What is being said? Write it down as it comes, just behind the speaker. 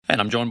And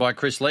I'm joined by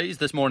Kris Lees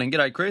this morning.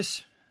 G'day,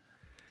 Chris.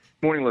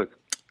 Morning, Luke.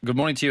 Good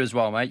morning to you as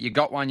well, mate. You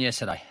got one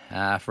yesterday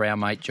for our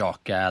mate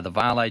Jock. The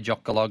Valet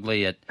Jock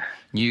Galogly at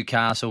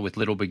Newcastle with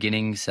little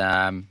beginnings.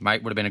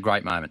 Mate, would have been a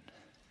great moment.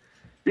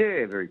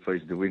 Yeah, very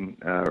pleased to win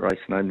a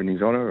race named in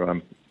his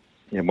honour.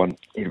 He'd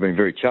have been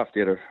very chuffed. He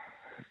had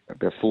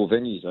about 4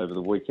 venues over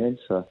the weekend.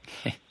 So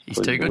He's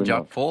too good,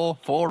 Jock.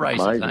 Four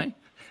races, eh?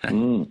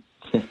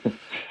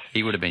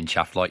 He would have been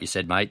chuffed, like you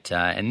said, mate.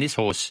 And this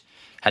horse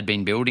had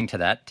been building to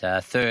that.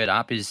 Third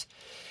up, is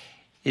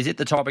it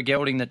the type of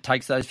gelding that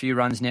takes those few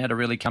runs now to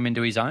really come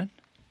into his own?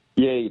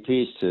 Yeah, he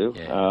appears to.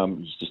 Yeah.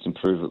 He's just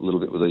improved a little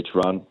bit with each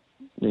run.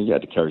 He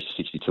had to carry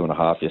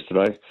 62.5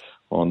 yesterday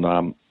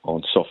on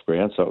soft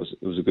ground, so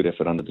it was a good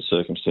effort under the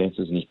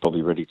circumstances, and he's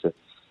probably ready to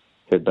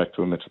head back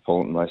to a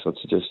metropolitan race, I'd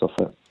suggest, off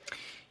that.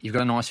 You've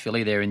got a nice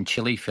filly there in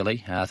Chile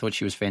filly. I thought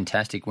she was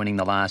fantastic, winning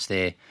the last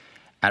there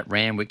at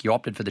Randwick. You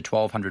opted for the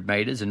 1,200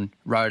 metres and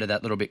rode her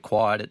that little bit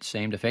quiet. It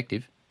seemed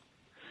effective.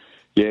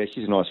 Yeah,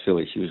 she's a nice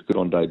filly. She was good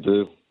on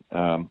debut.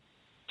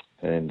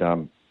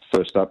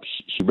 First up,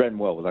 she ran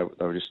well. They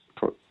were just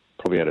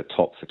probably at a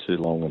top for too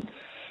long and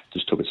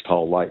just took its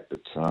toll late.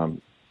 But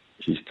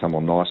she's come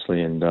on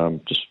nicely, and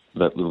just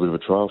that little bit of a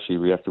trial, she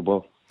reacted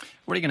well.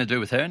 What are you going to do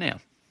with her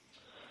now?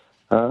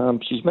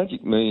 She's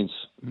Magic Millions.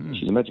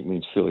 She's a Magic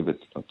Millions filly, but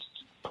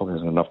probably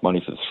hasn't enough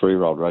money for the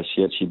 3-year-old race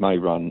yet. She may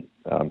run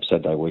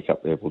Saturday week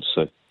up there. We'll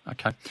see.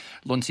 Okay.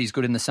 Luncey's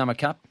good in the Summer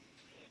Cup?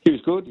 He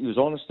was good. He was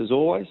honest as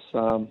always.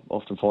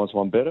 Often finds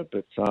one better,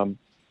 but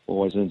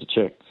always earns a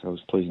check. So it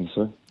was pleasing to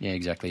see. Yeah,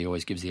 exactly. He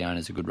always gives the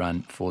owners a good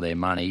run for their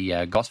money.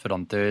 Gosford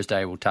on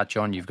Thursday we'll touch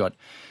on. You've got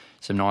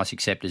some nice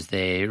acceptors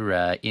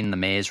there in the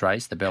mares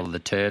race, the Belle of the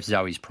Turf.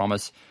 Zoe's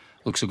Promise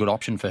looks a good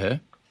option for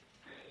her.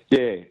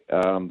 Yeah,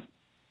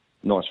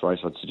 nice race.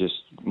 I'd suggest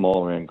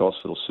mile around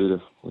Gosford will suit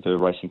her with her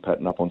racing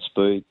pattern up on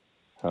speed.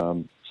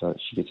 So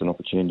she gets an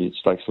opportunity at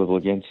stakes level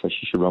again, so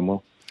she should run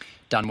well.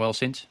 Done well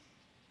since?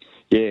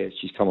 Yeah,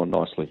 she's come on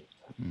nicely.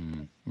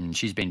 And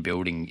she's been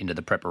building into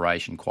the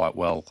preparation quite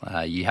well.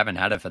 You haven't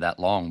had her for that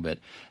long, but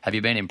have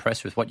you been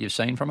impressed with what you've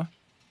seen from her?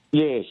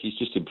 Yeah, she's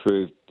just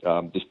improved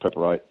in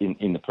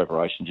the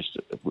preparation, just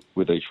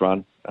with each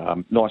run.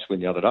 Nice win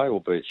the other day,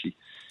 albeit she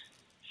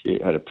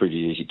had a pretty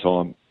easy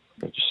time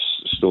just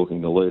stalking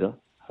the leader.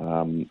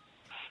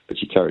 But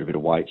she carried a bit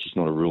of weight. She's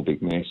not a real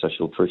big mare, so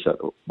she'll appreciate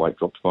the weight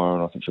drop tomorrow,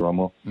 and I think she'll run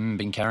well.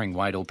 Been carrying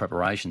weight all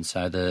preparation,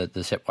 so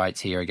the set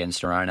weights here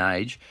against her own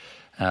age.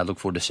 Look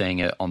forward to seeing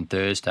her on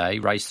Thursday.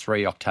 Race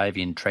 3,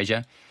 Octavian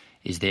Treasure,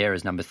 is there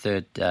as number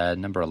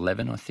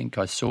 11, I think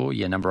I saw.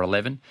 Yeah, number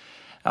 11.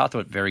 I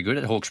thought very good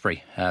at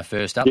Hawkesbury.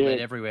 First up, led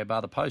everywhere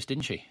bar the post,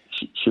 didn't she?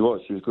 She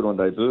was. She was good on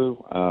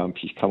debut.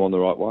 She's come on the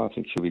right way. I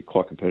think she'll be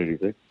quite competitive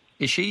there.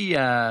 Is she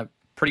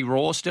pretty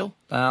raw still?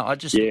 I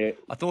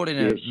thought in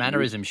her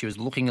mannerism she was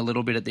looking a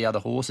little bit at the other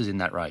horses in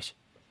that race.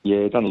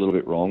 Yeah, done a little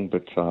bit wrong,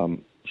 but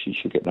she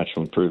should get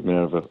natural improvement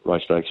out of a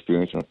race day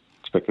experience, and I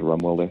expect her to run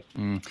well there.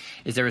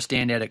 Is there a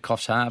standout at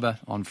Coffs Harbour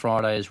on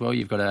Friday as well?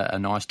 You've got a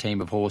nice team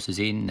of horses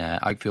in,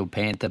 Oakfield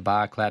Panther,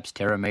 Bar Claps,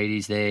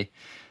 Terramedes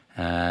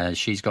there.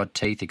 She's got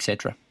teeth,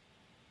 etc.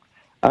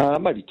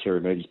 Maybe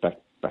Terramedes back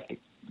to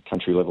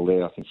country level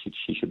there. I think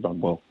she should run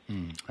well.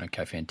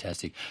 Okay,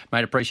 fantastic.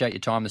 Mate, appreciate your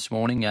time this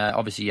morning.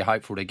 Obviously, you're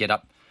hopeful to get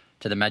up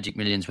to the Magic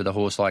Millions with a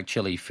horse like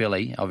Chile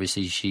Filly.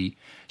 Obviously, she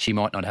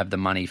might not have the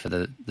money for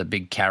the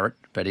big carrot,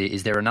 but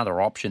is there another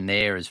option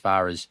there as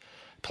far as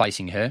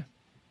placing her?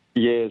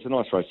 Yeah, it's a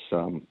nice race.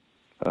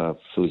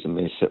 Fillies and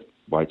Mares set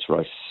weights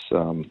race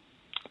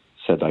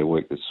Saturday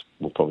week that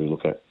we'll probably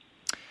look at.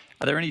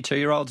 Are there any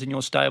 2-year-olds in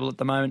your stable at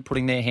the moment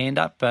putting their hand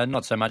up?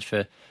 Not so much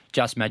for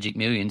just Magic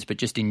Millions, but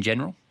just in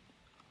general?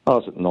 Oh,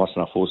 it's nice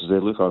enough horses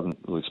there, Luke. I haven't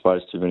really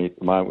exposed too many at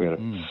the moment. We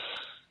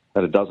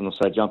had a dozen or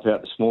so jump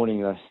out this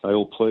morning. They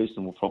all pleased,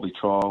 and we'll probably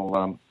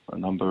trial a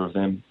number of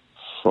them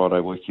Friday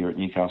week here at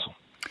Newcastle.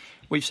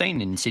 We've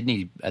seen in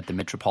Sydney at the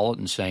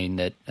Metropolitan scene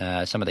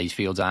that some of these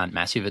fields aren't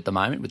massive at the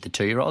moment with the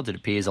 2-year-olds. It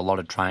appears a lot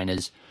of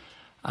trainers,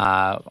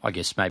 I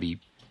guess, maybe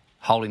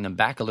holding them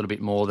back a little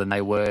bit more than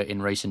they were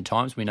in recent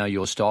times. We know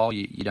your style.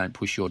 You don't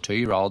push your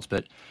 2-year-olds,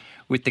 but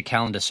with the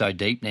calendar so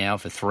deep now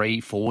for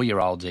 3,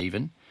 4-year-olds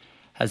even,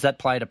 has that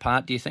played a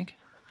part, do you think?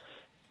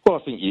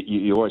 Well, I think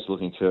you're always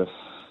looking to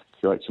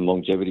create some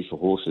longevity for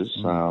horses.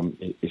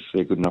 If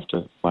they're good enough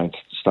to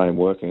stay in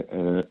work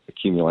and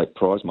accumulate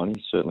prize money,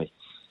 certainly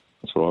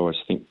that's what I always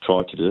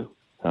try to do.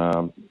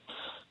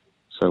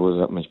 So whether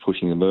that means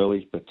pushing them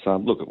early, but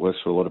look, it works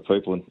for a lot of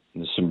people, and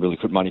there's some really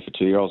good money for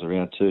 2-year-olds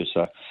around too,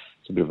 so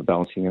it's a bit of a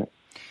balancing act.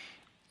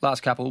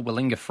 Last couple,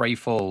 Willinga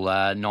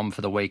Freefall nom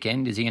for the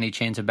weekend. Is he any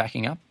chance of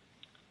backing up?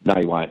 No,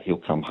 he won't. He'll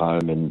come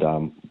home,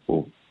 and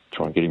we'll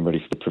try and get him ready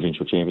for the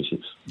provincial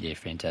championships. Yeah,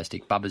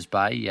 fantastic. Bubba's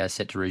Bay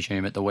set to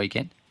resume at the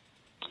weekend?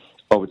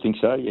 I would think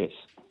so, yes.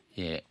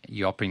 Yeah,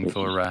 you opting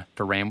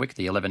for Randwick,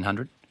 the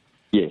 1100?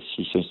 Yes,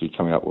 he seems to be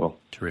coming up well.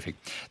 Terrific.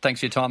 Thanks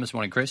for your time this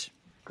morning, Chris.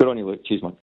 Good on you, Luke. Cheers, mate.